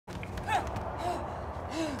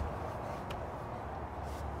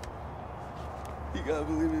You gotta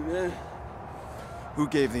believe me, man. Who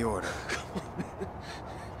gave the order? Come on, man.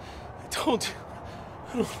 I told you.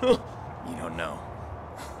 I don't know. You don't know.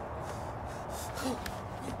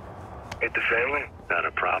 Hit the family? Not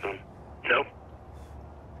a problem. Nope.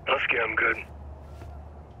 Husky, I'm good.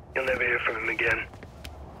 You'll never hear from him again.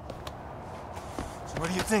 So what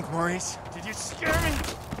do you think, Maurice? Did you scare me?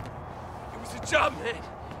 It was a job, man.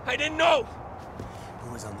 I didn't know.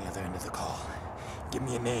 Who was on the other end of the call? Give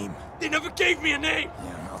me a name. They never gave me a name.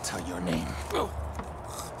 Yeah, I'll tell your name. Oh.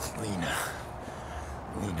 Lena.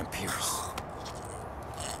 Lena Pierce.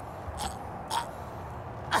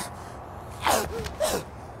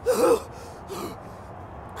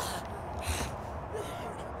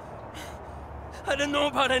 I didn't know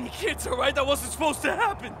about any kids, all right? That wasn't supposed to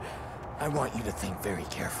happen. I want you to think very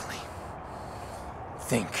carefully.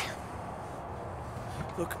 Think.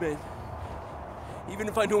 Look, man. Even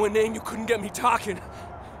if I knew a name, you couldn't get me talking.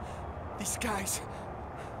 These guys...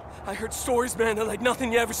 I heard stories, man, they're like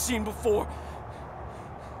nothing you ever seen before.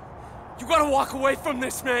 You gotta walk away from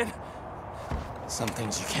this, man. Some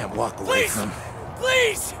things you can't walk away from.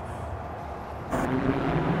 Please!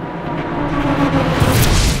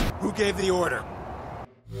 Who gave the order?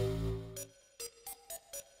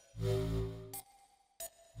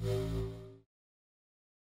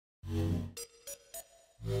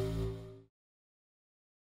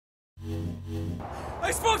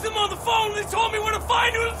 I spoke to them on the phone, they told me where to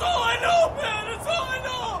find you, that's all I know, man, that's all I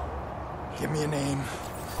know! Give me a name.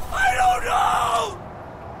 I don't know!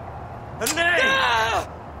 A name! Yeah!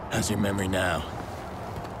 How's your memory now?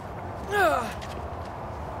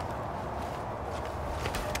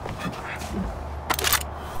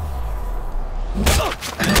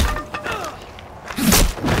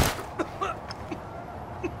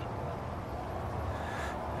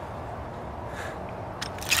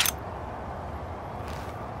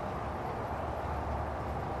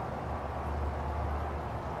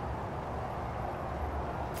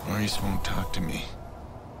 Maurice won't talk to me,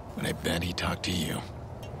 but I bet he talked to you.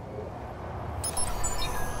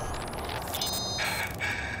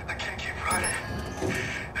 I can't keep running.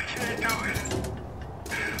 I can't do it.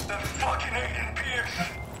 That fucking Aiden Pierce.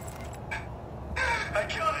 I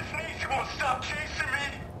killed his niece. He won't stop chasing me.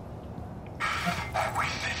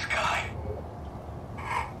 Where's this guy?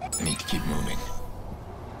 I need to keep moving.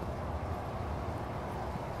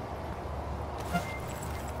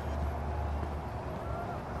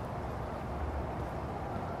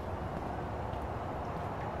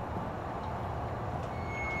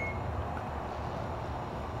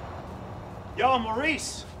 Yo,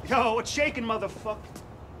 Maurice! Yo, what's shaking, motherfucker?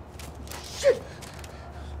 Shit!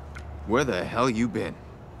 Where the hell you been?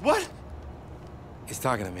 What? He's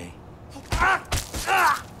talking to me.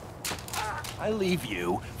 I leave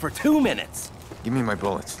you for 2 minutes. Give me my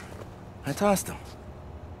bullets. I tossed him.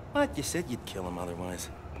 What? You said you'd kill him otherwise.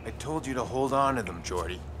 I told you to hold on to them,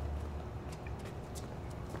 Jordy.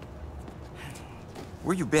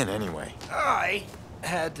 Where you been, anyway? I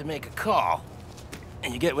had to make a call.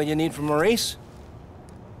 And you get what you need from Maurice?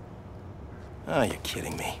 Oh, you're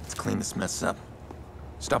kidding me. Let's clean this mess up.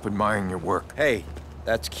 Stop admiring your work. Hey,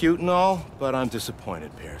 that's cute and all, but I'm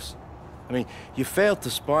disappointed, Pierce. I mean, you failed to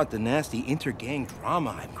spot the nasty inter-gang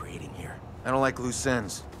drama I'm creating here. I don't like loose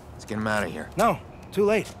ends. Let's get him out of here. No, too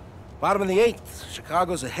late. Bottom of the 8th.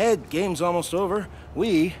 Chicago's ahead. Game's almost over.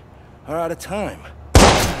 We are out of time.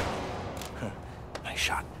 Nice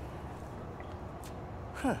shot.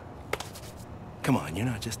 Huh. Come on, you're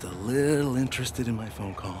not just a little interested in my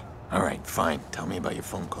phone call? All right, fine. Tell me about your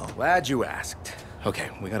phone call. Glad you asked. Okay,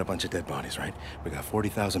 we got a bunch of dead bodies, right? We got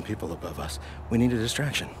 40,000 people above us. We need a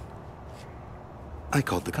distraction. I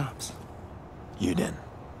called the cops. You did.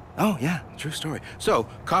 Oh, yeah, true story. So,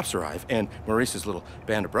 cops arrive, and Maurice's little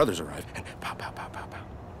band of brothers arrive, and pow, pow, pow, pow, pow.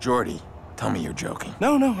 Jordy, tell me you're joking.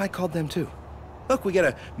 No, I called them too. Look, we get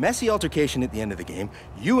a messy altercation at the end of the game.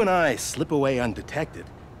 You and I slip away undetected.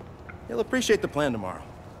 You'll appreciate the plan tomorrow.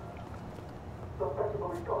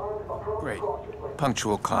 Great.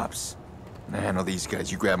 Punctual cops. Now handle these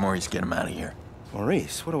guys. You grab Maurice, get him out of here.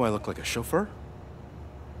 Maurice, what do I look like, a chauffeur?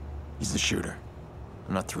 He's the shooter.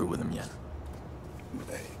 I'm not through with him yet.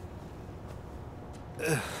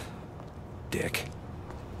 Dick.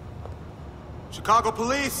 Chicago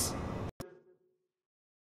Police!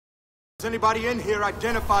 Is anybody in here?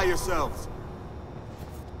 Identify yourselves.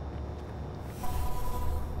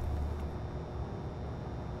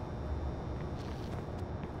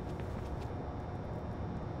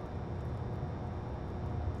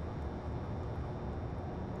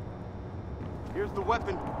 Here's the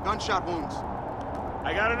weapon. Gunshot wounds.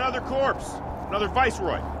 I got another corpse. Another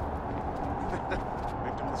Viceroy.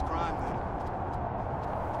 Victimless crime, then.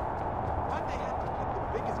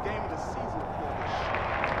 biggest game of the season for this shit.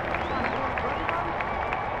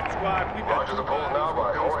 Squad, we got Rogers opposed now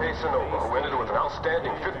by Jorge Sanova, who ended with an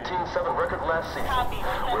outstanding 15-7 record last season.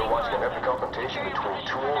 We're watching an epic confrontation between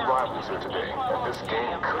two old rivals here today, and this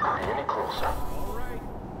game couldn't be any closer.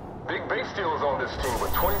 Big Bay Steel is on this team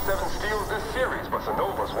with 27 steals this series, but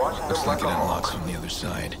Sanova's watching them Looks like like it a unlocks hawk. from the other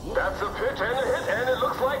side. That's a pitch and a hit, and it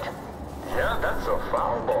looks like... yeah, that's a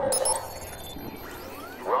foul ball.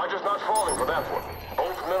 Rogers not falling for that one.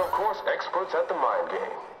 Both men, of course, experts at the mind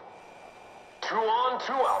game. 2 on,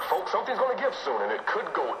 2 out, folks. Something's gonna give soon, and it could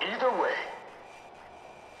go either way.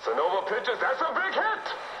 Sanova pitches, that's a big hit!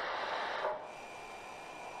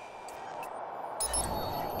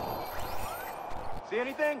 See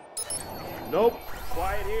anything? Nope.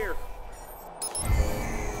 Quiet here.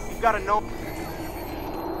 You gotta know.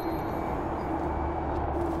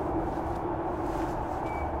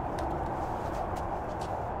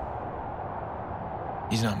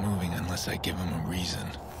 He's not moving unless I give him a reason.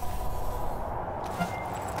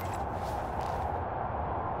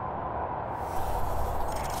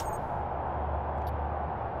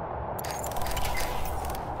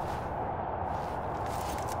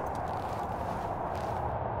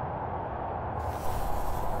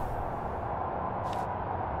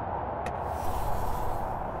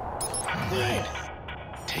 Fine.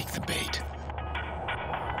 Take the bait.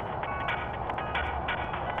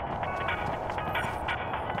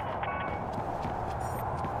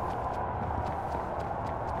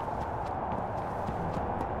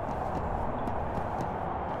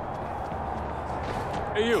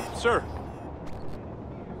 Hey, you, sir.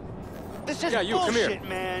 This is Yeah, you, come here. bullshit,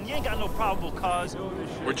 man. You ain't got no probable cause.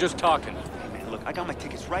 We're just talking. Hey, man, look, I got my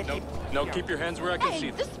tickets right here. No, keep your hands where I can see Hey,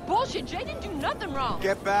 them. this is bullshit. Jay didn't do nothing wrong.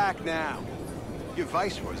 Get back now. You're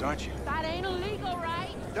viceroys, aren't you? That ain't illegal,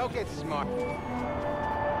 right? Don't get smart.